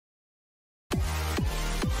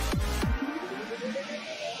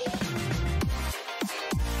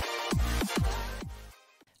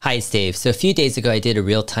Hi, it's Dave. So a few days ago, I did a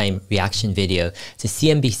real-time reaction video to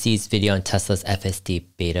CNBC's video on Tesla's FSD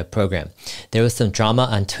beta program. There was some drama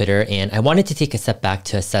on Twitter, and I wanted to take a step back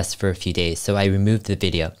to assess for a few days, so I removed the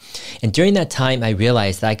video. And during that time, I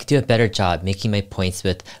realized that I could do a better job making my points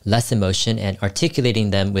with less emotion and articulating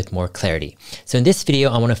them with more clarity. So in this video,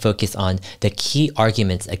 I want to focus on the key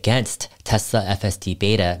arguments against Tesla FSD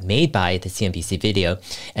beta made by the CNBC video,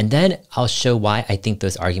 and then I'll show why I think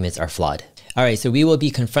those arguments are flawed. All right, so we will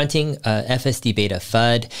be confronting FSD beta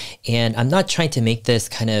FUD, and I'm not trying to make this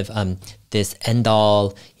kind of this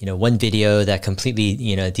end-all, one video that completely,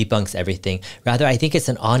 debunks everything. Rather, I think it's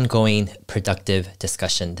an ongoing, productive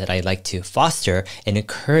discussion that I'd like to foster and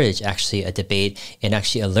encourage actually a debate and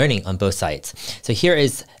actually a learning on both sides. So here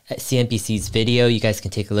is CNBC's video. You guys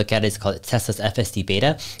can take a look at it. It's called Tesla's FSD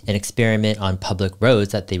beta, an experiment on public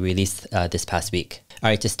roads that they released this past week. All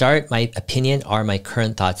right, to start, my opinion or my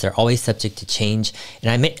current thoughts are always subject to change,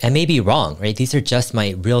 and I may be wrong, right? These are just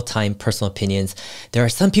my real-time personal opinions. There are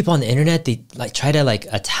some people on the internet, they try to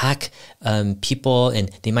attack people, and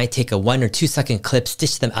they might take a 1 or 2 second clip,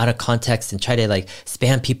 stitch them out of context, and try to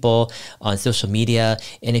spam people on social media.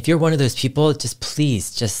 And if you're one of those people,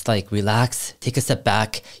 please relax, take a step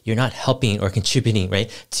back. You're not helping or contributing, right,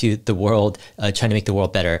 to the world, trying to make the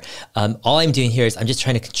world better. All I'm doing here is I'm just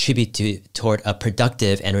trying to contribute toward a productive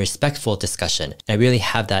and respectful discussion. I really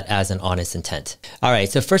have that as an honest intent. All right,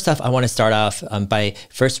 so first off, I want to start off by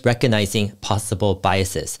first recognizing possible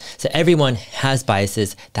biases. So everyone has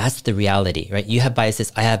biases. That's the reality, right? You have biases,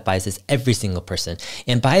 I have biases, every single person.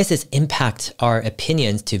 And biases impact our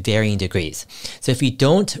opinions to varying degrees. So if you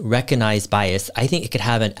don't recognize bias, I think it could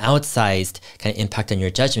have an outsized kind of impact on your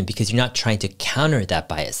judgment because you're not trying to counter that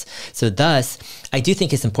bias. So thus, I do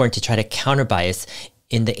think it's important to try to counter bias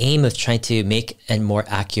in the aim of trying to make a more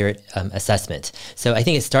accurate assessment. So I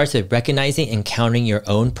think it starts with recognizing and countering your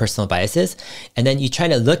own personal biases, and then you try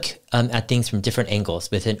to look at things from different angles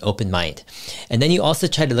with an open mind. And then you also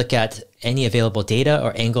try to look at any available data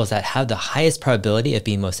or angles that have the highest probability of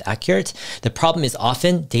being most accurate. The problem is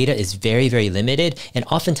often data is very, very limited, and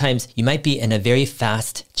oftentimes you might be in a very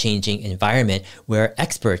fast changing environment where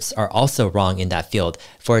experts are also wrong in that field.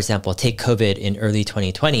 For example, take COVID in early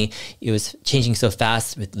 2020. It was changing so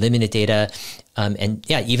fast with limited data. And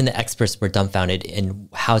yeah, even the experts were dumbfounded in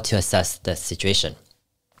how to assess the situation.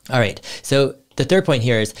 All right, so the third point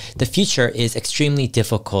here is the future is extremely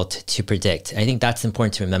difficult to predict. I think that's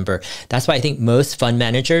important to remember. That's why I think most fund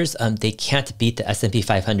managers, they can't beat the S&P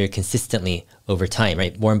 500 consistently over time,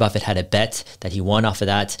 right? Warren Buffett had a bet that he won off of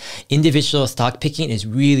that. Individual stock picking is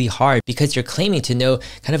really hard because you're claiming to know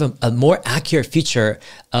kind of a more accurate future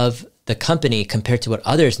of the company compared to what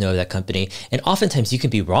others know of that company. And oftentimes you can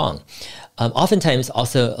be wrong. Oftentimes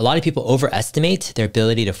also a lot of people overestimate their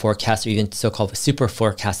ability to forecast or even so-called super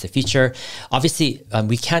forecast the future. Obviously,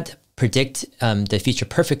 we can't predict the future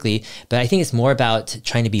perfectly, but I think it's more about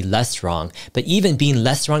trying to be less wrong. But even being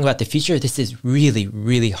less wrong about the future, this is really,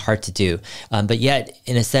 really hard to do. But yet,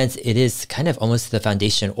 in a sense, it is kind of almost the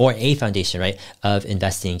foundation or a foundation, right, of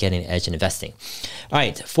investing, getting an edge in investing. All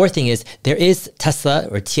right, fourth thing is there is Tesla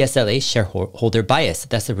or TSLA shareholder bias.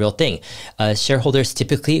 That's a real thing. Shareholders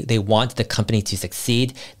typically, they want the company to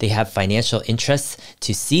succeed. They have financial interests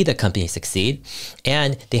to see the company succeed,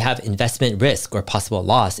 and they have investment risk or possible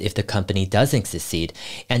loss if the company doesn't succeed.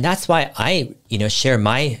 And that's why I, share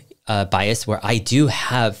my bias where I do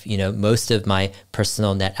have, most of my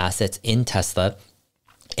personal net assets in Tesla.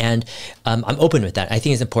 And I'm open with that. I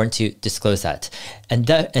think it's important to disclose that. And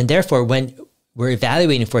therefore, when we're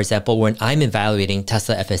evaluating, for example, when I'm evaluating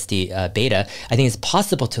Tesla FSD beta, I think it's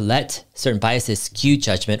possible to let certain biases skew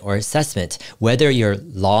judgment or assessment, whether you're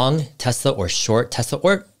long Tesla or short Tesla,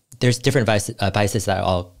 or there's different biases that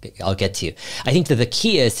I'll get to. I think that the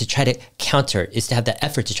key is to try to have the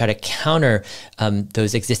effort to try to counter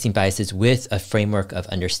those existing biases with a framework of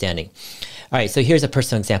understanding. All right, so here's a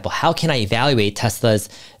personal example. How can I evaluate Tesla's,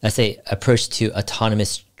 let's say, approach to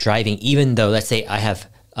autonomous driving, even though, let's say, I have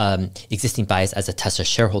existing bias as a Tesla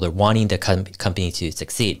shareholder wanting the company to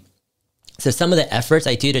succeed? So some of the efforts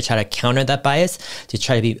I do to try to counter that bias, to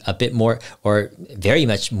try to be a bit more or very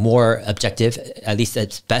much more objective, at least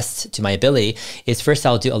at best to my ability, is first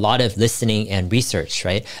I'll do a lot of listening and research,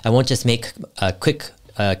 right? I won't just make quick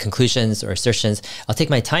conclusions or assertions. I'll take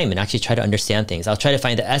my time and actually try to understand things. I'll try to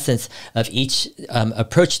find the essence of each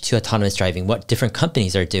approach to autonomous driving, what different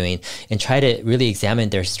companies are doing, and try to really examine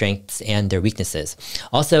their strengths and their weaknesses.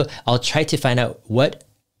 Also, I'll try to find out what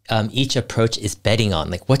each approach is betting on.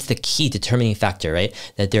 Like, what's the key determining factor, right?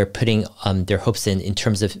 That they're putting their hopes in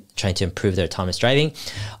terms of trying to improve their autonomous driving.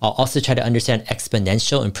 I'll also try to understand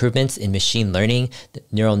exponential improvements in machine learning,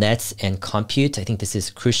 neural nets, and compute. I think this is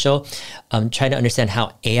crucial. Trying to understand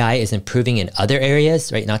how AI is improving in other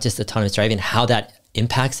areas, right? Not just autonomous driving, how that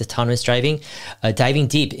impacts autonomous driving, diving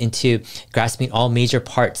deep into grasping all major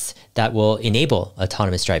parts that will enable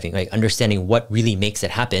autonomous driving, right? Understanding what really makes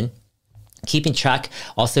it happen. Keeping track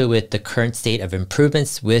also with the current state of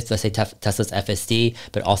improvements with, let's say, Tesla's FSD,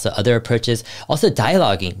 but also other approaches. Also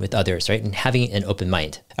dialoguing with others, right? And having an open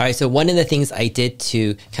mind. All right, so one of the things I did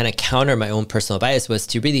to kind of counter my own personal bias was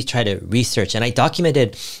to really try to research. And I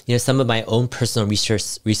documented, some of my own personal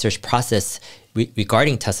research process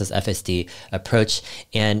regarding Tesla's FSD approach.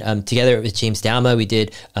 And together with James Dauma, we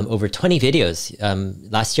did over 20 videos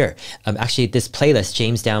last year. Actually, this playlist,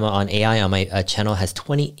 James Dauma on AI on my channel, has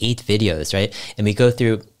 28 videos, right? And we go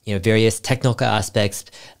through various technical aspects,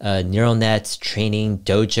 neural nets, training,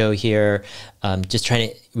 dojo here, just trying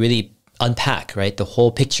to really unpack, right, the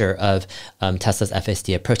whole picture of Tesla's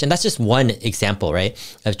FSD approach. And that's just one example, right,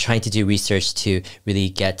 of trying to do research to really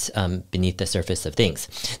get beneath the surface of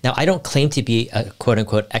things. Now, I don't claim to be a quote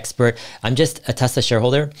unquote expert. I'm just a Tesla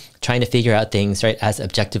shareholder trying to figure out things, right, as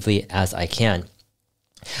objectively as I can.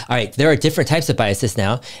 All right, there are different types of biases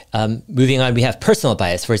now. Moving on, we have personal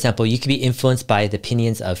bias. For example, you can be influenced by the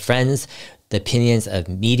opinions of friends, the opinions of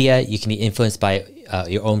media. You can be influenced by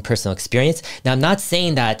your own personal experience. Now, I'm not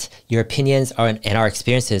saying that your opinions and our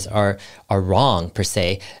experiences are wrong per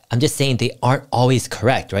se. I'm just saying they aren't always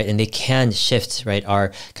correct, right? And they can shift, right,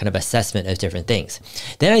 our kind of assessment of different things.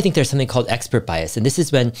 Then I think there's something called expert bias. And this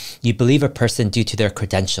is when you believe a person due to their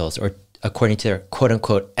credentials or according to their quote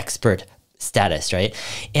unquote expert status, right?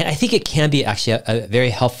 And I think it can be actually a very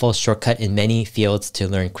helpful shortcut in many fields to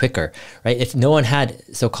learn quicker, right? If no one had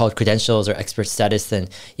so-called credentials or expert status, then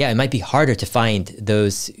yeah, it might be harder to find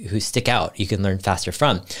those who stick out you can learn faster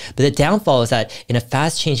from. But the downfall is that in a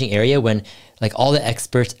fast-changing area when like all the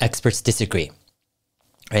experts disagree,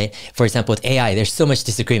 right? For example, with AI, there's so much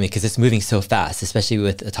disagreement because it's moving so fast, especially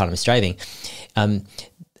with autonomous driving. And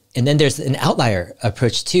then there's an outlier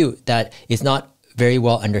approach too that is not very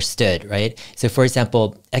well understood, right? So for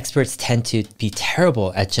example, experts tend to be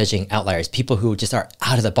terrible at judging outliers, people who just are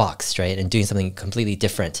out of the box, right? And doing something completely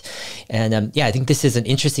different. And yeah, I think this is an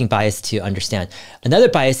interesting bias to understand. Another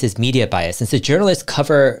bias is media bias. And so journalists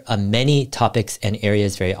cover many topics and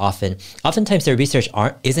areas very often. Oftentimes their research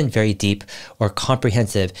isn't very deep or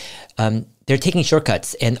comprehensive. They're taking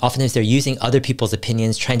shortcuts, and oftentimes they're using other people's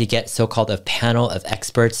opinions, trying to get so-called a panel of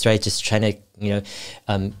experts, right? Just trying to,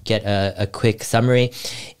 get a quick summary.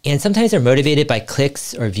 And sometimes they're motivated by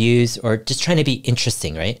clicks or views or just trying to be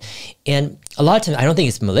interesting, right? And a lot of times, I don't think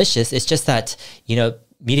it's malicious. It's just that,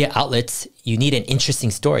 media outlets, you need an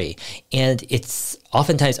interesting story. And it's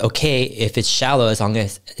oftentimes okay if it's shallow as long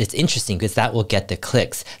as it's interesting, because that will get the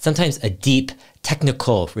clicks. Sometimes a deep,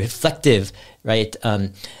 technical, reflective, right,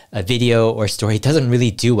 a video or story doesn't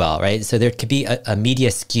really do well, right? So there could be a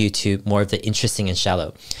media skew to more of the interesting and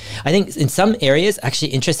shallow. I think in some areas,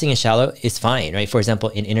 actually interesting and shallow is fine, right? For example,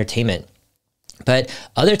 in entertainment. But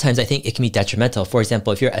other times, I think it can be detrimental. For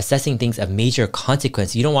example, if you're assessing things of major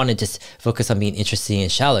consequence, you don't want to just focus on being interesting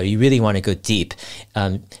and shallow. You really want to go deep,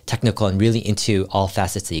 technical, and really into all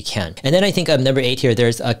facets that you can. And then I think number 8 here,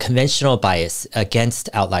 there's a conventional bias against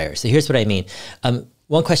outliers. So here's what I mean.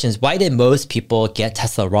 One question is, why did most people get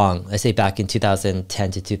Tesla wrong, let's say back in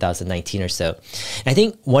 2010 to 2019 or so? And I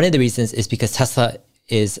think one of the reasons is because Tesla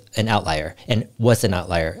is an outlier and was an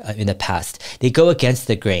outlier in the past. They go against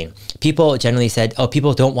the grain. People generally said, oh,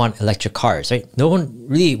 people don't want electric cars, right? No one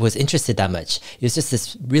really was interested that much. It was just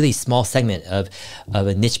this really small segment of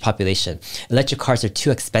a niche population. Electric cars are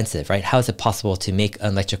too expensive, right? How is it possible to make an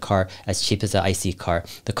electric car as cheap as an IC car?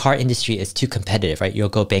 The car industry is too competitive, right? You'll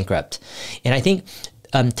go bankrupt. And I think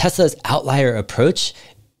Tesla's outlier approach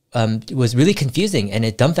was really confusing, and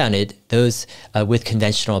it dumbfounded those with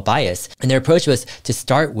conventional bias. And their approach was to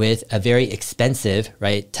start with a very expensive,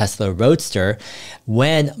 right, Tesla Roadster,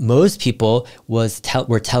 when most people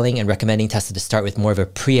were telling and recommending Tesla to start with more of a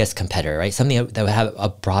Prius competitor, right, something that would have a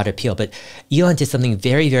broad appeal. But Elon did something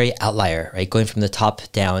very, very outlier, right, going from the top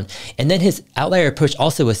down. And then his outlier approach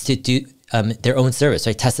also was to do their own service,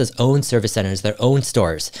 right? Tesla's own service centers, their own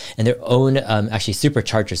stores, and their own actually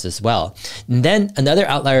superchargers as well. And then another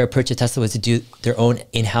outlier approach to Tesla was to do their own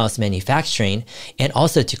in-house manufacturing and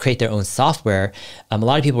also to create their own software. A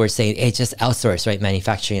lot of people were saying, hey, just outsource, right?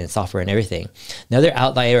 Manufacturing and software and everything. Another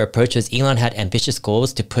outlier approach was Elon had ambitious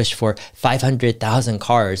goals to push for 500,000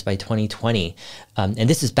 cars by 2020. And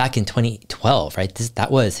this was back in 2012, right?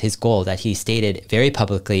 That was his goal that he stated very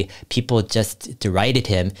publicly. People just derided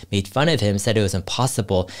him, made fun of him, said it was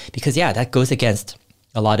impossible because, yeah, that goes against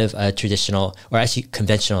a lot of traditional or actually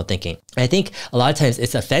conventional thinking. And I think a lot of times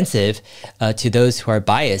it's offensive to those who are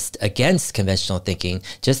biased against conventional thinking,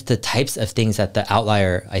 just the types of things that the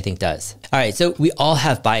outlier, I think, does. All right, so we all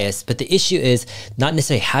have bias, but the issue is not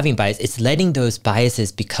necessarily having bias, it's letting those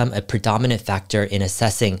biases become a predominant factor in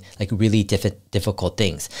assessing like really difficult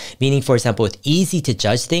things. Meaning, for example, with easy to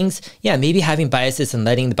judge things, yeah, maybe having biases and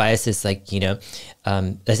letting the biases like,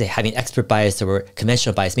 let's say having expert bias or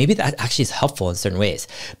conventional bias, maybe that actually is helpful in certain ways.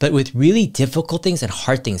 But with really difficult things and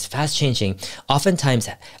hard things, fast changing, oftentimes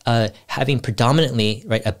having predominantly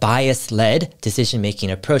a bias-led decision-making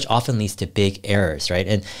approach often leads to big errors, right?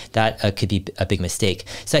 And that could be a big mistake.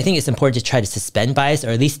 So I think it's important to try to suspend bias, or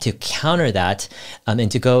at least to counter that,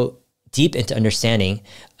 and to go deep into understanding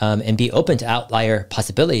and be open to outlier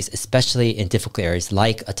possibilities, especially in difficult areas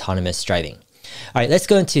like autonomous driving. All right, let's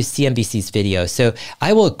go into CNBC's video. So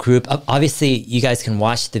I will group up, obviously you guys can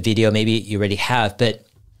watch the video, maybe you already have, but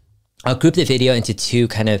I'll group the video into two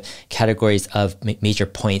kind of categories of major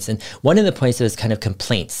points. And one of the points was kind of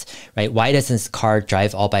complaints, right? Why doesn't this car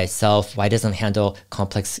drive all by itself? Why doesn't it handle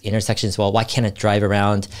complex intersections well? Why can't it drive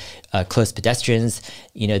around close pedestrians?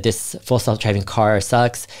 This full self-driving car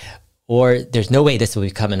sucks. Or there's no way this will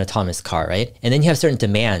become an autonomous car, right? And then you have certain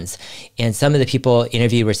demands. And some of the people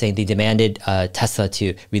interviewed were saying they demanded Tesla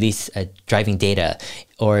to release driving data,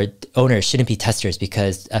 or owners shouldn't be testers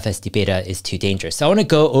because FSD beta is too dangerous. So I want to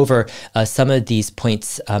go over some of these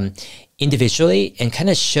points individually and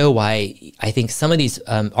kind of show why I think some of these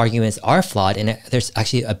arguments are flawed, and there's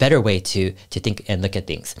actually a better way to think and look at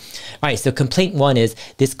things. All right, so complaint one is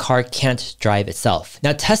this car can't drive itself.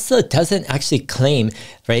 Now, Tesla doesn't actually claim,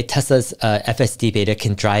 right, Tesla's FSD beta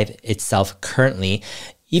can drive itself currently,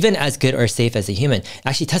 even as good or safe as a human.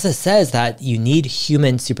 Actually, Tesla says that you need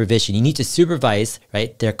human supervision. You need to supervise,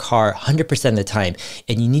 right, their car 100% of the time,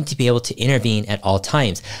 and you need to be able to intervene at all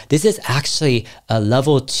times. This is actually a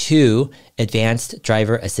level 2 advanced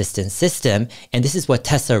driver assistance system, and this is what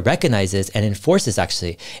Tesla recognizes and enforces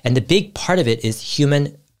actually. And the big part of it is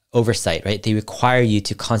human oversight, right? They require you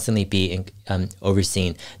to constantly be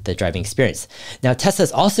overseeing the driving experience. Now, Tesla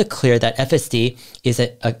is also clear that FSD is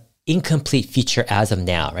a incomplete feature as of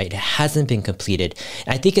now, right? It hasn't been completed.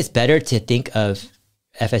 And I think it's better to think of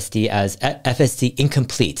FSD as FSD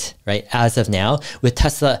incomplete, right? As of now, with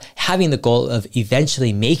Tesla having the goal of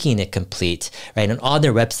eventually making it complete, right? And on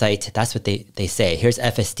their website, that's what they say. Here's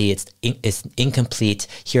FSD, it's incomplete.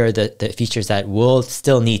 Here are the features that will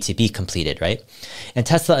still need to be completed, right? And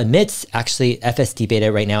Tesla admits actually FSD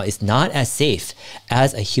beta right now is not as safe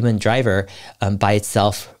as a human driver by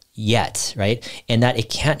itself yet, right? And that it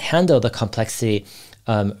can't handle the complexity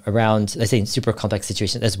around, let's say, super complex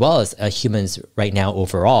situations, as well as humans right now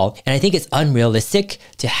overall. And I think it's unrealistic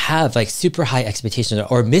to have like super high expectations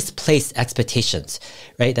or misplaced expectations,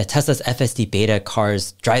 right? That Tesla's FSD beta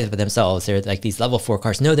cars drive by themselves. They're like these level 4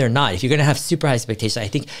 cars. No, they're not. If you're going to have super high expectations, I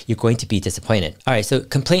think you're going to be disappointed. All right, so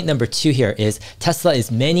complaint number 2 here is Tesla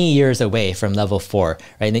is many years away from level 4,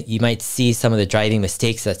 right? And you might see some of the driving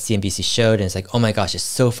mistakes that CNBC showed, and it's like, oh my gosh, it's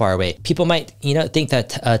so far away. People might, think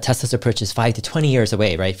that Tesla's approach is 5 to 20 years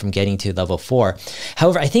away, right, from getting to level 4.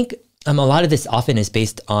 However, I think a lot of this often is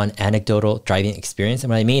based on anecdotal driving experience. And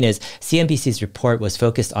what I mean is CNBC's report was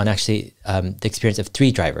focused on actually the experience of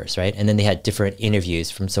 3 drivers, right? And then they had different interviews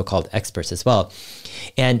from so-called experts as well.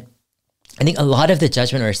 And I think a lot of the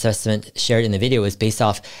judgment or assessment shared in the video was based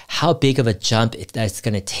off how big of a jump that's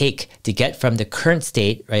going to take to get from the current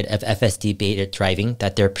state, right, of FSD beta driving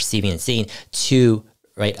that they're perceiving and seeing to,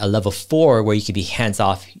 right, a level 4 where you could be hands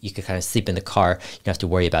off, you could kind of sleep in the car, you don't have to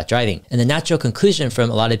worry about driving. And the natural conclusion from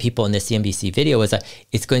a lot of people in the CNBC video was that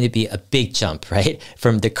it's going to be a big jump, right,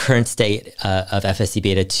 from the current state of FSD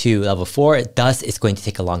beta to level 4. Thus, it's going to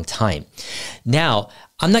take a long time. Now,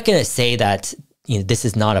 I'm not going to say that this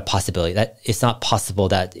is not a possibility, that it's not possible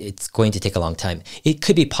that it's going to take a long time. It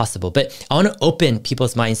could be possible, but I want to open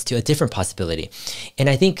people's minds to a different possibility. And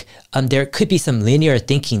I think there could be some linear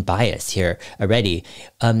thinking bias here already,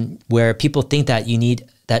 where people think that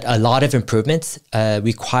that a lot of improvements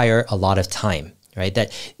require a lot of time. Right,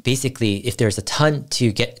 that basically, if there's a ton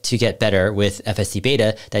to get better with FSD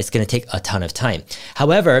beta, that it's going to take a ton of time.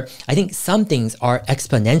 However, I think some things are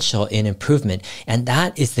exponential in improvement, and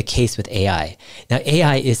that is the case with AI. Now,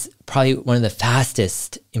 AI is probably one of the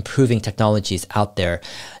fastest improving technologies out there,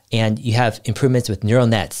 and you have improvements with neural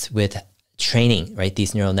nets, with training, right?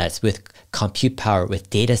 These neural nets, with compute power, with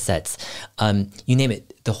data sets, you name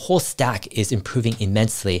it. The whole stack is improving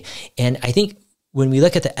immensely, and I think when we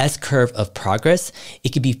look at the S-curve of progress, it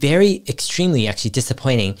could be very extremely actually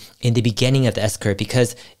disappointing in the beginning of the S-curve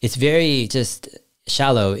because it's very just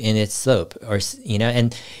shallow in its slope, or,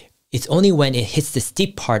 and it's only when it hits the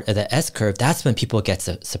steep part of the S-curve, that's when people get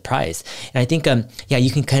surprised. And I think, you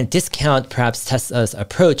can kind of discount perhaps Tesla's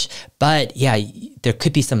approach, but there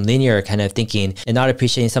could be some linear kind of thinking and not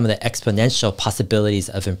appreciating some of the exponential possibilities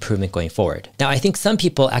of improvement going forward. Now, I think some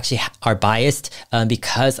people actually are biased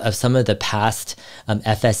because of some of the past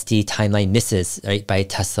FSD timeline misses, right, by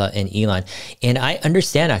Tesla and Elon. And I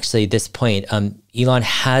understand actually this point. Elon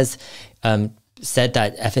has said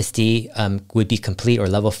that FSD would be complete or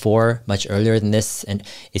level 4 much earlier than this. And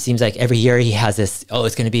it seems like every year he has this,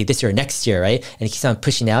 it's going to be this year, next year, right? And he keeps on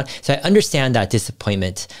pushing out. So I understand that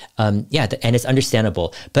disappointment. And it's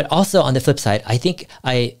understandable. But also on the flip side, I think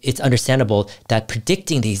it's understandable that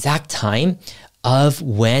predicting the exact time of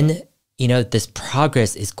when, this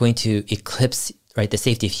progress is going to eclipse, right, the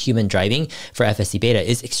safety of human driving for FSD beta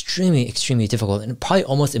is extremely, extremely difficult and probably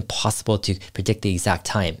almost impossible to predict the exact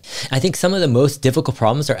time. I think some of the most difficult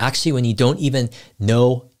problems are actually when you don't even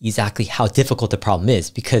know exactly how difficult the problem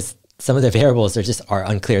is, because some of the variables are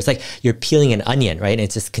unclear. It's like you're peeling an onion, right? And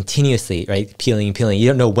it's just continuously, right, peeling and peeling. You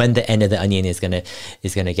don't know when the end of the onion is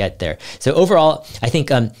gonna get there. So overall, I think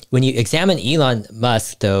when you examine Elon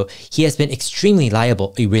Musk, though, he has been extremely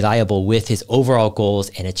reliable with his overall goals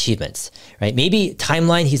and achievements, right? Maybe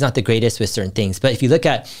timeline, he's not the greatest with certain things, but if you look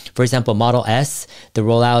at, for example, Model S, the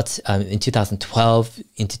rollout in 2012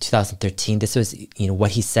 into 2013, this was what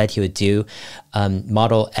he said he would do.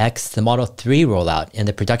 Model X, the Model 3 rollout, and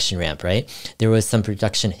the production ramp. Right? There was some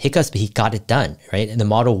production hiccups, but he got it done, right? And the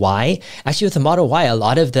Model Y, actually with the Model Y, a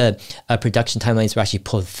lot of the production timelines were actually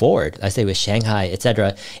pulled forward, I say with Shanghai,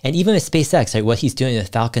 etc. And even with SpaceX, right, what he's doing with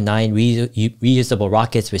Falcon 9, reusable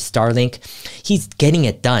rockets with Starlink, he's getting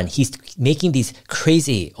it done. He's making these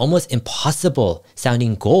crazy, almost impossible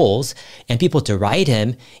sounding goals, and people deride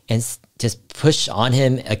him and just push on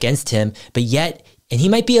him, against him, but yet, and he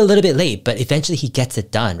might be a little bit late, but eventually he gets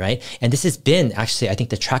it done, right? And this has been actually, I think,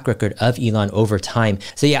 the track record of Elon over time.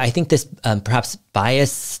 So I think this perhaps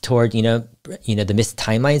bias toward, the missed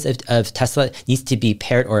timelines of Tesla needs to be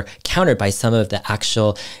paired or countered by some of the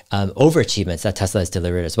actual overachievements that Tesla has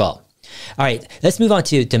delivered as well. All right, let's move on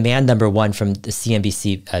to demand number 1 from the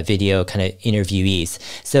CNBC video kind of interviewees.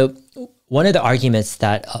 So one of the arguments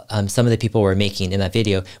that some of the people were making in that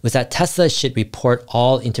video was that Tesla should report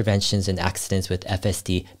all interventions and accidents with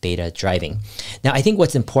FSD beta driving. Now, I think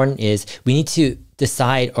what's important is we need to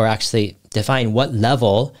decide or actually define what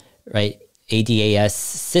level, right, ADAS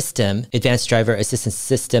system, advanced driver assistance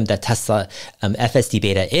system, that Tesla FSD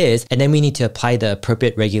beta is, and then we need to apply the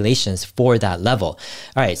appropriate regulations for that level.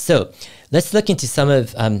 All right, so let's look into some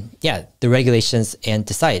of the regulations and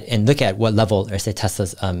decide and look at what level, or say,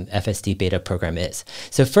 Tesla's FSD beta program is.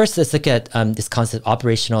 So first, let's look at this concept,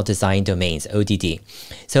 operational design domains, ODD.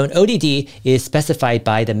 So an ODD is specified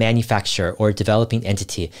by the manufacturer or developing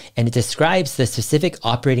entity, and it describes the specific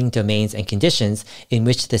operating domains and conditions in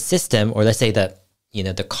which the system, or let's say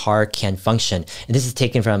the car can function. And this is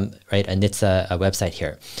taken from, right, a NHTSA website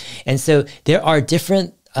here. And so there are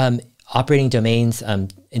different operating domains in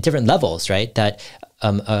different levels, right, that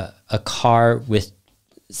a car with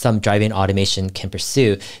some driving automation can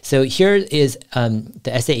pursue. So here is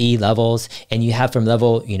the SAE levels, and you have from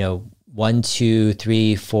level 1, 2,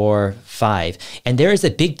 3, 4, 5, and there is a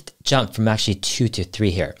big jump from actually 2 to 3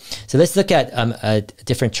 here. So let's look at a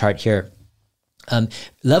different chart here.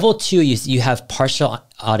 Level 2, you have partial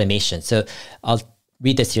automation. So I'll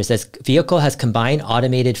read this here. It says, vehicle has combined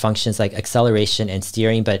automated functions like acceleration and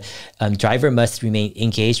steering, but driver must remain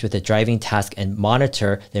engaged with the driving task and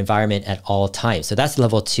monitor the environment at all times. So that's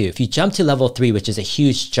level 2. If you jump to level 3, which is a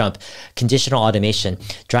huge jump, conditional automation,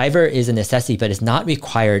 driver is a necessity, but is not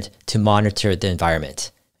required to monitor the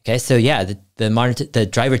environment. Okay, so the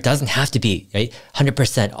driver doesn't have to be, right,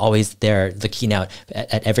 100% always there looking out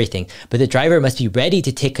at everything, but the driver must be ready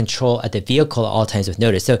to take control at the vehicle at all times with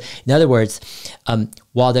notice. So in other words,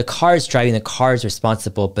 while the car is driving, the car is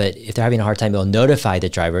responsible, but if they're having a hard time, it'll notify the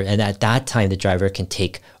driver, and at that time, the driver can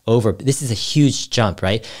take over. This is a huge jump,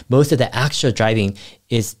 right? Most of the actual driving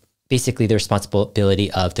is basically the responsibility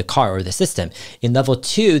of the car or the system. In level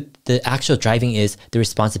 2, the actual driving is the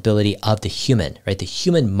responsibility of the human, right? The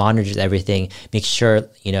human monitors everything, makes sure,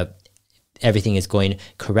 everything is going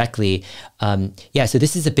correctly. So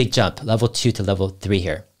this is a big jump, level 2 to level 3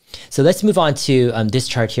 here. So let's move on to this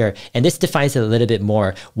chart here, and this defines it a little bit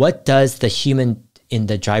more. What does the human in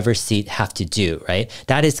the driver's seat have to do, right?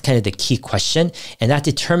 That is kind of the key question, and that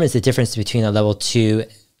determines the difference between a level 2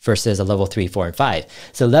 versus a level 3, 4, and 5.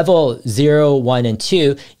 So level 0, 1, and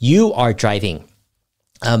 2, you are driving.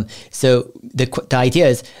 So the idea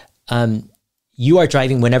is you are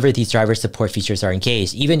driving whenever these driver support features are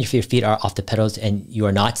engaged, even if your feet are off the pedals and you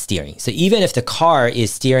are not steering. So even if the car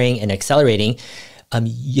is steering and accelerating,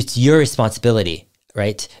 it's your responsibility,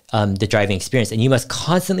 right? The driving experience. And you must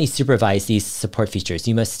constantly supervise these support features.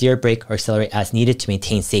 You must steer, brake, or accelerate as needed to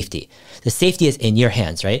maintain safety. The safety is in your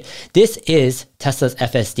hands, right? This is Tesla's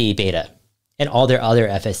FSD beta and all their other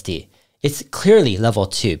FSD. It's clearly level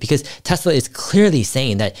 2 because Tesla is clearly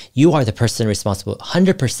saying that you are the person responsible.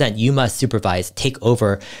 100% you must supervise, take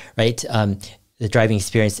over, right? The driving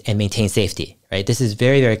experience and maintain safety, right? This is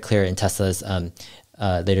very, very clear in Tesla's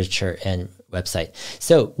literature and website.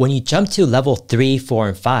 So when you jump to level 3, 4,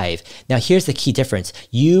 and 5, now here's the key difference.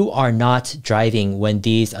 You are not driving when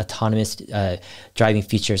these autonomous driving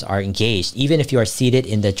features are engaged, even if you are seated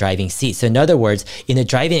in the driving seat. So in other words, in the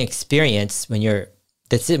driving experience, when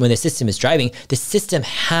the system is driving, the system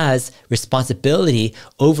has responsibility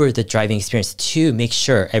over the driving experience to make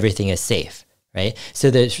sure everything is safe, right?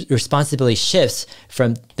 So the responsibility shifts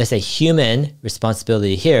from, let's say, human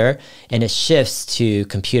responsibility here, and it shifts to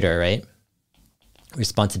computer, right?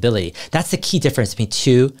 Responsibility. That's the key difference between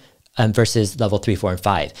 2 versus level 3, 4, and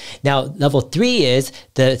 5. Now, level 3 is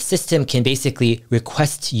the system can basically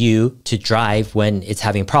request you to drive when it's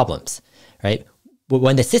having problems, right?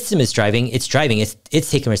 When the system is driving, it's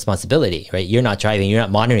taking responsibility, right? You're not driving, you're not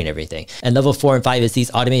monitoring everything. And level 4 and 5 is these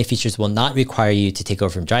automated features will not require you to take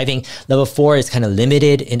over from driving. Level 4 is kind of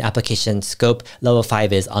limited in application scope. Level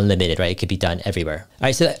 5 is unlimited, right? It could be done everywhere. All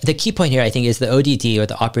right, so the key point here, I think, is the ODD, or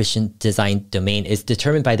the operation design domain, is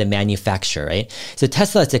determined by the manufacturer, right? So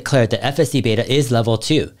Tesla has declared that FSD beta is level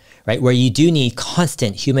 2, right? Where you do need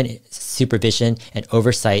constant human supervision and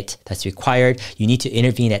oversight that's required. You need to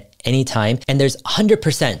intervene at any time. And there's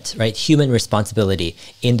 100%, right, human responsibility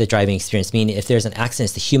in the driving experience, meaning if there's an accident,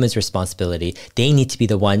 it's the human's responsibility. They need to be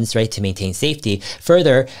the ones, right, to maintain safety.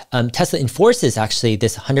 Further, Tesla enforces actually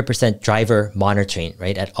this 100% driver monitoring,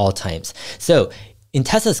 right, at all times. So in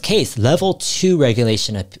Tesla's case, level 2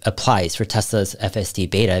 regulation applies for Tesla's FSD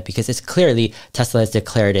beta because it's clearly Tesla has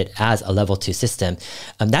declared it as a level 2 system.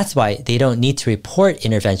 That's why they don't need to report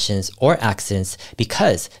interventions or accidents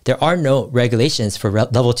because there are no regulations for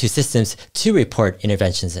level 2 systems to report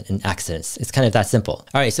interventions and accidents. It's kind of that simple.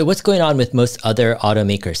 All right, so what's going on with most other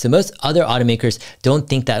automakers? So most other automakers don't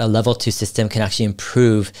think that a level 2 system can actually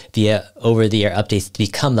improve via over-the-air updates to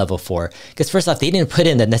become level 4. Because first off, they didn't put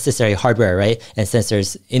in the necessary hardware, right? And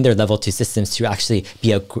sensors in their level 2 systems to actually be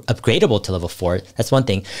upgradable to level 4. That's one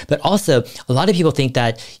thing. But also, a lot of people think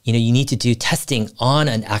that you need to do testing on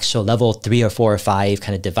an actual level 3 or 4 or 5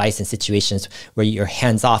 kind of device in situations where you're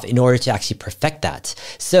hands off in order to actually perfect that.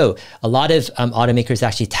 So a lot of automakers are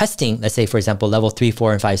actually testing, let's say, for example, level 3,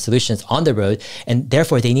 4, and 5 solutions on the road, and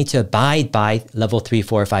therefore they need to abide by level 3,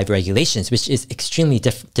 4, or 5 regulations, which is extremely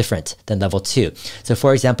different than level 2. So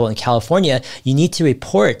for example, in California, you need to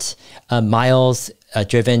report miles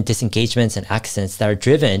driven disengagements and accidents that are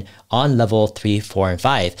driven on level 3, 4, and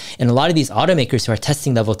 5. And a lot of these automakers who are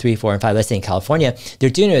testing level 3, 4, and 5, let's say in California, they're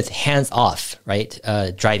doing it with hands-off, right,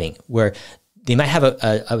 driving, where they might have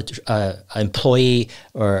an employee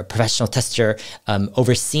or a professional tester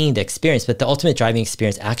overseeing the experience, but the ultimate driving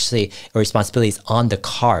experience actually, or responsibility, is on the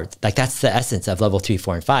car. Like, that's the essence of level 3,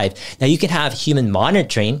 4, and 5. Now, you can have human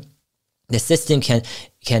monitoring. The system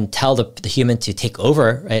can tell the human to take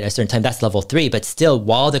over, right, at a certain time. That's level 3, but still,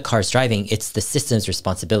 while the car's driving, it's the system's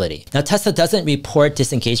responsibility. Now, Tesla doesn't report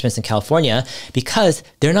disengagements in California because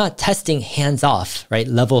they're not testing hands-off, right,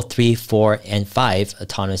 level 3, 4, and 5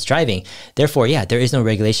 autonomous driving. Therefore, yeah, there is no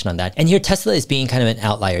regulation on that. And here, Tesla is being kind of an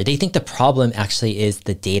outlier. They think the problem actually is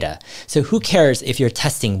the data. So who cares if you're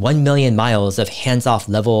testing 1 million miles of hands-off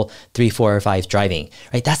level 3, 4, or 5 driving,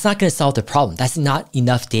 right? That's not going to solve the problem. That's not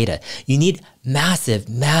enough data. You need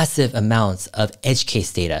massive amounts of edge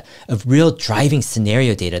case data, of real driving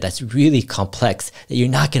scenario data that's really complex that you're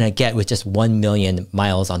not going to get with just 1 million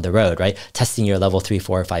miles on the road, right? Testing your level 3,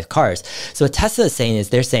 4, or 5 cars. So what Tesla is saying is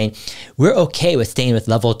they're saying, we're okay with staying with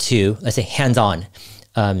level 2, let's say hands-on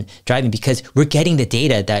driving, because we're getting the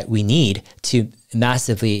data that we need to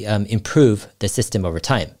massively improve the system over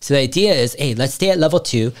time. So the idea is, hey, let's stay at level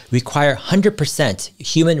 2, require 100%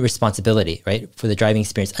 human responsibility, right, for the driving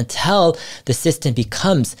experience until the system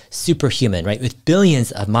becomes superhuman, right, with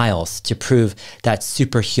billions of miles to prove that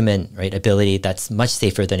superhuman, right, ability that's much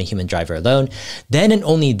safer than a human driver alone. Then and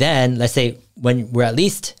only then, let's say, when we're at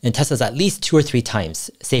least, and Tesla's at least 2 or 3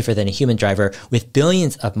 times safer than a human driver with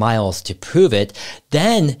billions of miles to prove it,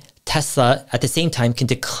 then Tesla at the same time can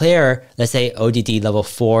declare, let's say, ODD level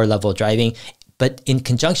 4 level driving, but in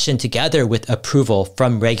conjunction together with approval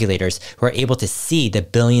from regulators who are able to see the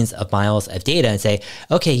billions of miles of data and say,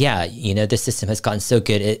 okay, yeah, this system has gotten so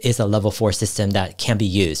good, it is a level 4 system that can be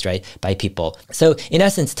used, right, by people. So in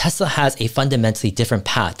essence, Tesla has a fundamentally different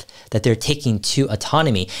path that they're taking to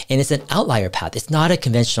autonomy, and it's an outlier path. It's not a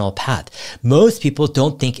conventional path. Most people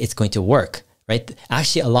don't think it's going to work, right?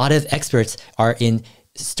 Actually, a lot of experts are in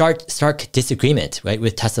stark disagreement, right,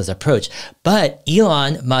 with Tesla's approach. But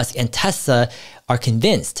Elon Musk and Tesla are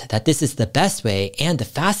convinced that this is the best way and the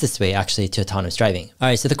fastest way actually to autonomous driving. All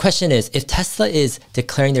right, so the question is, if Tesla is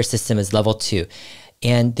declaring their system as level 2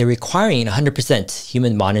 and they're requiring 100%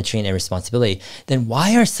 human monitoring and responsibility, then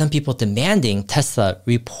why are some people demanding Tesla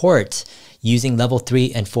report using level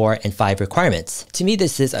 3 and 4 and 5 requirements? To me,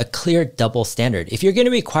 this is a clear double standard. If you're going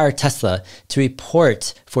to require Tesla to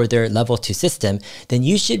report for their level 2 system, then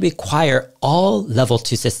you should require all level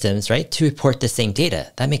 2 systems, right, to report the same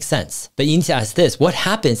data. That makes sense. But you need to ask this: what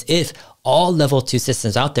happens if all level 2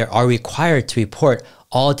 systems out there are required to report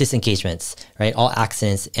all disengagements, right, all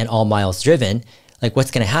accidents and all miles driven? Like,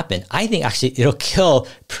 what's going to happen? I think actually it'll kill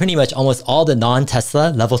pretty much almost all the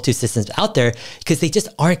non-Tesla level 2 systems out there because they just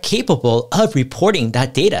aren't capable of reporting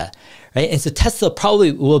that data, right? And so Tesla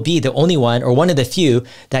probably will be the only one or one of the few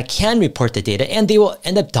that can report the data, and they will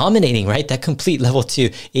end up dominating, right, that complete level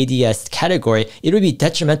 2 ADS category. It would be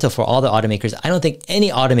detrimental for all the automakers. I don't think any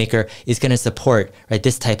automaker is going to support, right,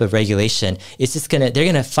 this type of regulation. It's just they're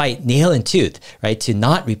going to fight nail and tooth, right, to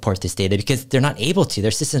not report this data because they're not able to.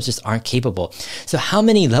 Their systems just aren't capable. So how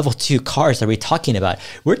many level 2 cars are we talking about?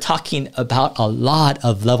 We're talking about a lot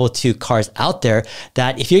of level 2 cars out there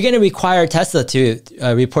that if you're going to require Tesla to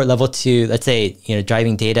report level 2, let's say,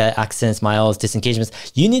 driving data, accidents, miles, disengagements,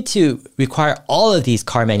 you need to require all of these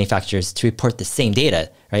car manufacturers to report the same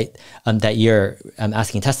data, right? That you're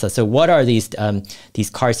asking Tesla. So what are these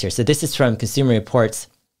cars here? So this is from Consumer Reports.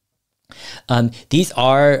 These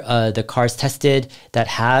are the cars tested that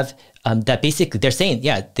have that basically they're saying,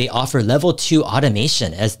 yeah, they offer level 2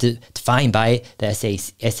 automation as defined by the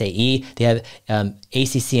SAE. They have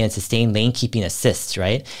ACC and sustained lane keeping assist,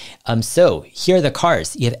 right? So here are the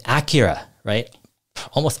cars. You have Acura, right?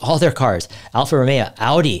 Almost all their cars. Alfa Romeo,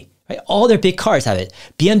 Audi, right? All their big cars have it.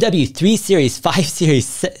 BMW 3 Series, 5 Series,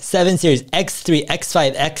 7 Series, X3,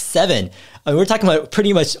 X5, X7. We're talking about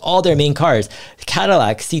pretty much all their main cars.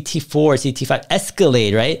 Cadillac, CT4, CT5,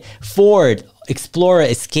 Escalade, right? Ford, Explorer,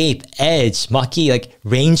 Escape, Edge, Mach-E, like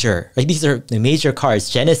Ranger, right? These are the major cars.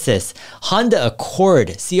 Genesis, Honda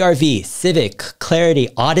Accord, CR-V, Civic, Clarity,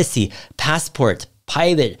 Odyssey, Passport,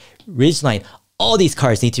 Pilot, Ridgeline. All these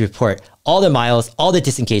cars need to report all their miles, all the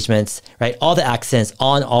disengagements, right? All the accidents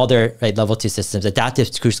on all their level 2 systems, adaptive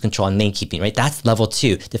cruise control and lane keeping, right? That's level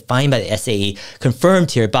 2, defined by the SAE,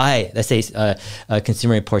 confirmed here by, let's say,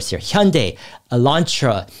 Consumer Reports here. Hyundai,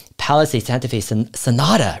 Elantra, Palisade, Santa Fe,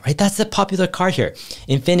 Sonata, right? That's a popular car here.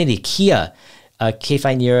 Infiniti, Kia,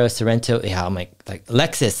 K5 Niro, Sorento, yeah, I'm like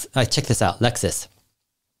Lexus. Check this out, Lexus.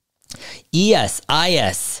 ES,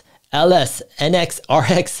 IS, LS, NX,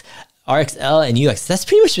 RX, RXL, and UX. That's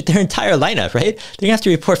pretty much their entire lineup, right? They're gonna have to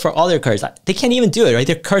report for all their cars. They can't even do it, right?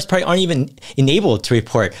 Their cars probably aren't even enabled to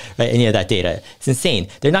report, right, any of that data. It's insane.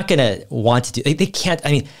 They're not gonna want to do. They can't.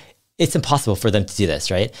 I mean, it's impossible for them to do this,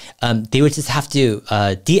 right? They would just have to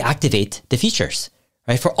deactivate the features,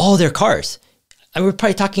 right, for all their cars. And we're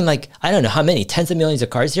probably talking like, I don't know how many, tens of millions of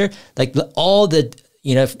cars here. Like all the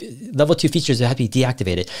level 2 features would have to be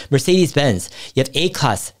deactivated. Mercedes-Benz, you have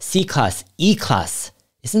A-Class, C-Class, E-Class.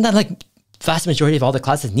 Isn't that like vast majority of all the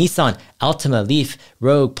classes? Nissan, Altima, Leaf,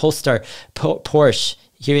 Rogue, Polestar, Porsche.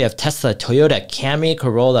 Here we have Tesla, Toyota, Camry,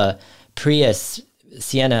 Corolla, Prius,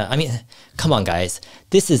 Sienna. I mean, come on, guys.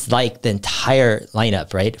 This is like the entire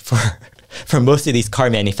lineup, right? For most of these car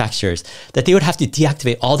manufacturers, that they would have to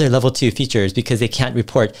deactivate all their level 2 features because they can't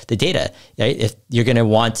report the data, right? If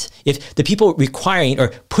the people requiring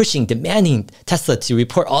or pushing, demanding Tesla to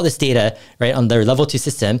report all this data, right, on their level 2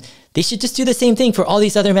 system, they should just do the same thing for all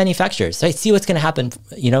these other manufacturers, right? See what's going to happen,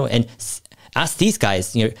 and ask these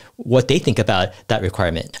guys, what they think about that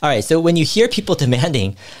requirement. All right, so when you hear people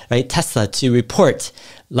demanding, right, Tesla to report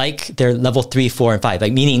like their level 3, 4, and 5,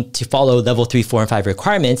 like meaning to follow level 3, 4, and 5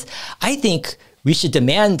 requirements, I think we should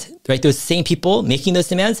demand, right, those same people making those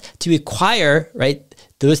demands to require, right,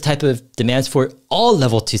 those type of demands for all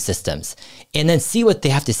level 2 systems, and then see what they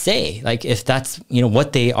have to say, like if that's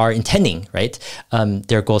what they are intending, right,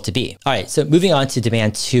 their goal to be. All right, so moving on to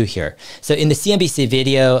demand 2 here. So in the CNBC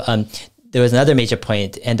video, there was another major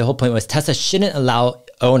point, and the whole point was Tesla shouldn't allow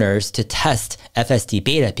owners to test FSD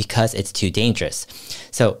beta because it's too dangerous.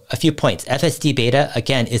 So a few points. FSD beta,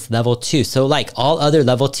 again, is level 2. So like all other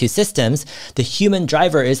level 2 systems, the human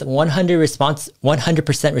driver is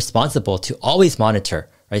 100% responsible to always monitor,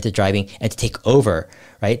 right, the driving and to take over,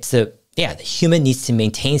 right? So yeah, the human needs to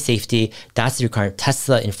maintain safety. That's the requirement.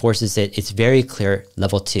 Tesla enforces it. It's very clear,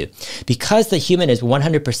 level 2. Because the human is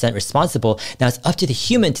 100% responsible, now it's up to the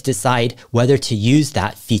human to decide whether to use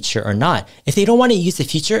that feature or not. If they don't want to use the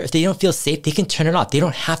feature, if they don't feel safe, they can turn it off. They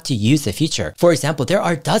don't have to use the feature. For example, there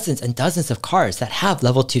are dozens and dozens of cars that have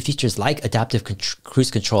level 2 features like adaptive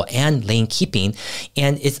cruise control and lane keeping.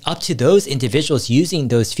 And it's up to those individuals using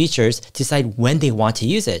those features to decide when they want to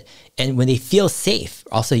use it. And when they feel safe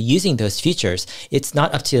also using those features, it's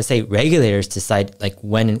not up to, let's say, regulators to decide like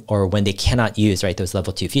when they cannot use, right, those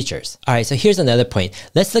level 2 features. All right, so here's another point.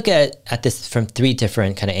 Let's look at this from 3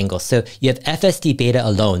 different kind of angles. So you have FSD beta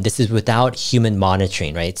alone. This is without human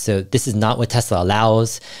monitoring, right? So this is not what Tesla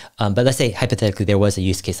allows. But let's say hypothetically there was a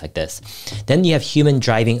use case like this. Then you have human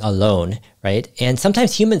driving alone, right? And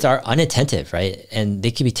sometimes humans are unattentive, right? And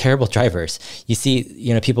they can be terrible drivers. You see,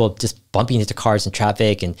 people just bumping into cars in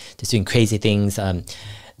traffic and just doing crazy things,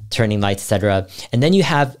 turning lights, etc. And then you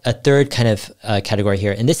have a third kind of category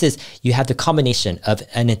here. And this is, you have the combination of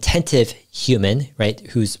an attentive human, right,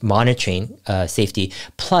 who's monitoring safety,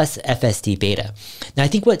 plus FSD beta. Now, I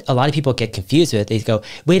think what a lot of people get confused with, they go,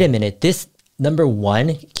 wait a minute, this number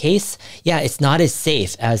 1 case, yeah, it's not as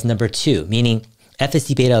safe as number 2, meaning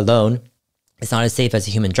FSD beta alone, it's not as safe as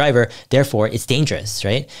a human driver, therefore it's dangerous,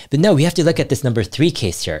 right? But no, we have to look at this number 3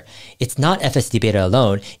 case here. It's not FSD beta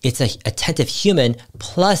alone, it's an attentive human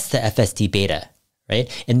plus the FSD beta, right?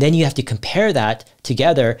 And then you have to compare that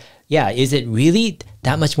together. Yeah, is it really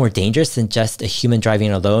that much more dangerous than just a human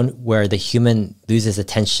driving alone, where the human loses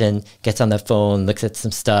attention, gets on the phone, looks at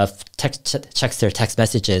some stuff, checks their text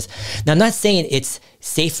messages? Now, I'm not saying it's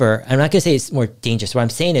safer. I'm not going to say it's more dangerous. What I'm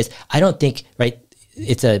saying is, I don't think, right,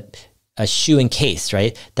 it's a shoe-in case,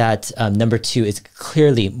 right, that number 2 is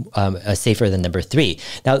clearly safer than number 3.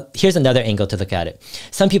 Now, here's another angle to look at it.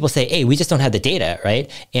 Some people say, hey, we just don't have the data, right?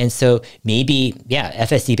 And so maybe, yeah,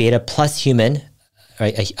 FSD beta plus human,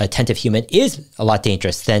 right, a attentive human is a lot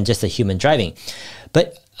dangerous than just a human driving.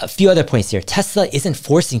 But a few other points here. Tesla isn't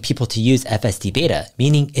forcing people to use FSD beta,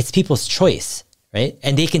 meaning it's people's choice, right?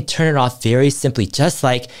 And they can turn it off very simply, just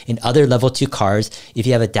like in other level 2 cars. If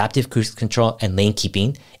you have adaptive cruise control and lane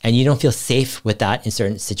keeping, and you don't feel safe with that in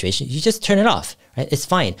certain situations, you just turn it off, right? It's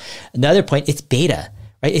fine. Another point, it's beta,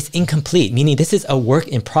 right? It's incomplete, meaning this is a work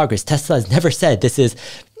in progress. Tesla has never said this is,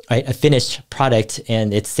 right, a finished product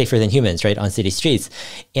and it's safer than humans, right, on city streets.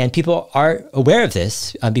 And people are aware of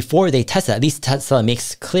this before they test it. At least Tesla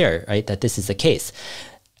makes clear, right, that this is the case.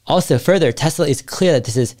 Also, further, Tesla is clear that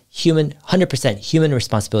this is 100% human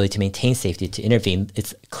responsibility to maintain safety, to intervene.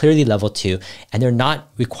 It's clearly level 2, and they're not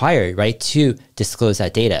required, right, to disclose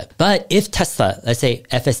that data. But if Tesla, let's say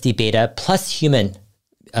FSD beta plus human,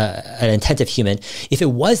 an attentive human, if it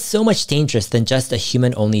was so much dangerous than just a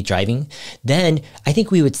human-only driving, then I think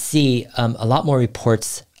we would see a lot more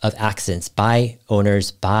reports of accidents by owners,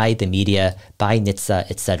 by the media, by NHTSA,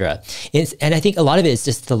 etc. And I think a lot of it is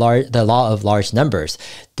just the law of large numbers.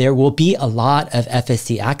 There will be a lot of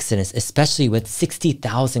FSD accidents, especially with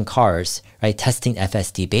 60,000 cars, right, testing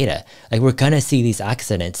FSD beta. Like, we're gonna see these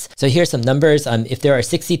accidents. So here's some numbers. If there are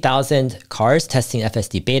 60,000 cars testing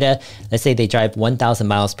FSD beta, let's say they drive 1,000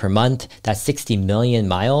 miles per month, that's 60 million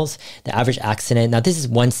miles. The average accident, now this is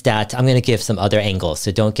one stat, I'm gonna give some other angles,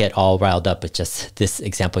 so don't get all riled up with just this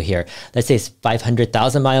example here. Let's say it's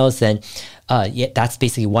 500,000 miles, then yeah, that's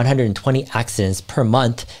basically 120 accidents per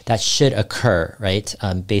month that should occur, right,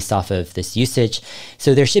 based off of this usage.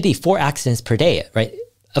 So there should be 4 accidents per day, right?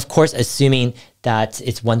 Of course, assuming that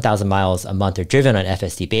it's 1,000 miles a month are driven on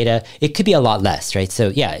FSD beta, it could be a lot less, right? So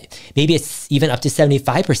yeah, maybe it's even up to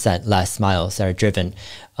 75% less miles that are driven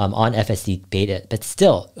on FSD beta. But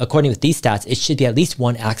still, according with these stats, it should be at least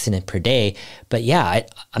 1 accident per day. But yeah,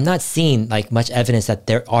 I'm not seeing like much evidence that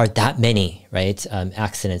there are that many, right,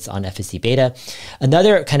 accidents on FSD beta.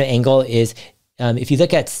 Another kind of angle is if you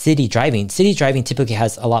look at city driving typically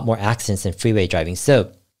has a lot more accidents than freeway driving.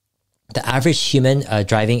 So the average human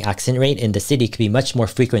driving accident rate in the city could be much more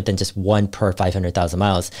frequent than just 1 per 500,000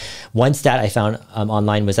 miles. One stat I found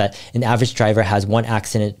online was that an average driver has 1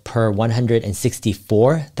 accident per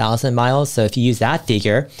 164,000 miles. So if you use that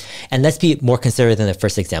figure, and let's be more conservative than the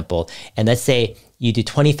first example, and let's say you do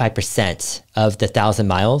 25% of the 1,000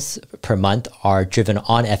 miles per month are driven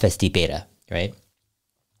on FSD beta, right?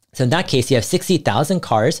 So in that case, you have 60,000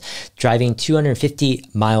 cars driving 250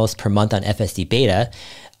 miles per month on FSD beta.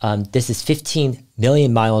 This is 15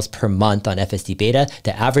 million miles per month on FSD beta.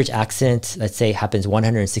 The average accident, let's say, happens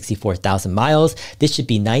 164,000 miles. This should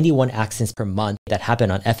be 91 accidents per month that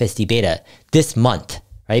happen on FSD beta this month,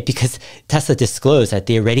 right? Because Tesla disclosed that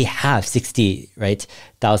they already have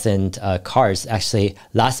 60,000 cars actually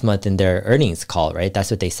last month in their earnings call, right?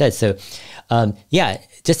 That's what they said. So yeah,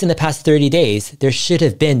 just in the past 30 days, there should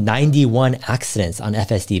have been 91 accidents on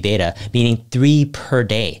FSD beta, meaning 3 per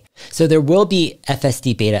day. So there will be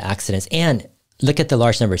FSD beta accidents, and look at the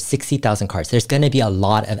large number, 60,000 cars. There's going to be a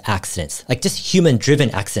lot of accidents, like just human-driven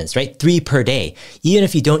accidents, right? 3 per day, even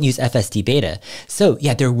if you don't use FSD beta. So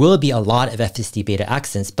yeah, there will be a lot of FSD beta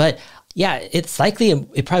accidents, but yeah, it's likely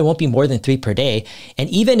it probably won't be more than 3 per day. And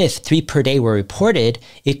even if 3 per day were reported,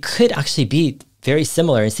 it could actually be very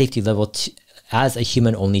similar in safety level to, as a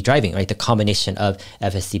human-only driving, right? The combination of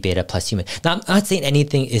FSD beta plus human. Now, I'm not saying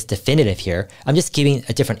anything is definitive here. I'm just giving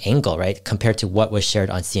a different angle, right? Compared to what was shared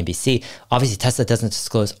on CNBC. Obviously, Tesla doesn't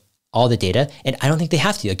disclose all the data, and I don't think they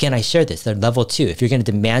have to. Again, I shared this. They're level 2. If you're going to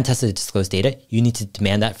demand Tesla to disclose data, you need to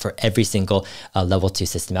demand that for every single level 2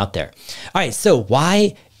 system out there. All right, so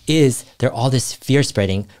why is there all this fear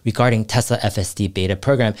spreading regarding Tesla FSD beta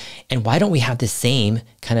program? And why don't we have the same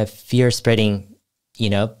kind of fear spreading, you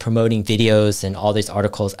know, promoting videos and all these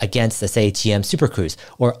articles against, let's say, GM Super Cruise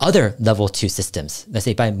or other level 2 systems, let's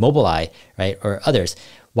say by Mobileye, right, or others?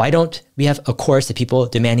 Why don't we have a chorus of people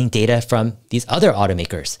demanding data from these other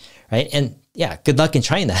automakers, right? And yeah, good luck in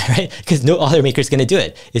trying that, right? Because no automaker is going to do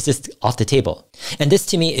it. It's just off the table. And this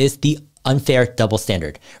to me is the unfair double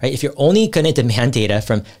standard, right? If you're only going to demand data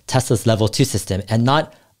from Tesla's level 2 system and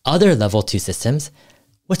not other level 2 systems,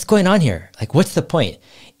 what's going on here? Like, what's the point?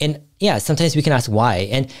 And yeah, sometimes we can ask why.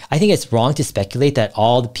 And I think it's wrong to speculate that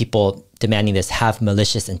all the people demanding this have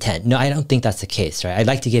malicious intent. No, I don't think that's the case, right? I'd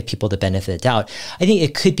like to give people the benefit of the doubt. I think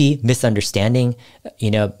it could be misunderstanding.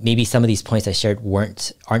 You know, maybe some of these points I shared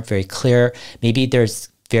aren't very clear. Maybe there's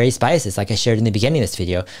various biases, like I shared in the beginning of this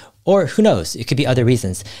video, or who knows, it could be other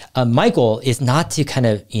reasons. My goal is not to kind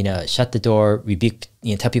of, you know, shut the door, rebuke,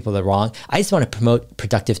 you know, tell people they're wrong. I just want to promote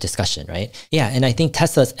productive discussion, right? Yeah, and I think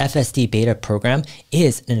Tesla's FSD beta program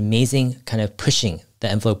is an amazing kind of pushing the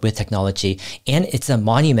envelope with technology, and it's a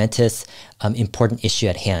monumentous, important issue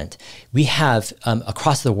at hand. We have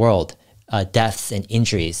across the world, deaths and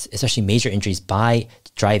injuries, especially major injuries by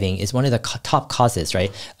driving, is one of the top causes,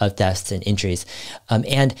 right, of deaths and injuries.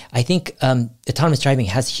 And I think autonomous driving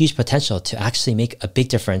has huge potential to actually make a big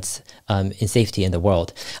difference in safety in the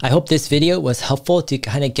world. I hope this video was helpful to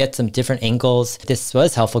kind of get some different angles. If this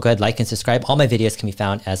was helpful, go ahead, like and subscribe. All my videos can be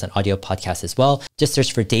found as an audio podcast as well. Just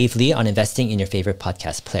search for Dave Lee on investing in your favorite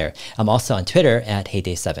podcast player. I'm also on Twitter at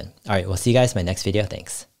HeyDave7. All right, we'll see you guys in my next video.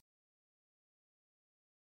 Thanks.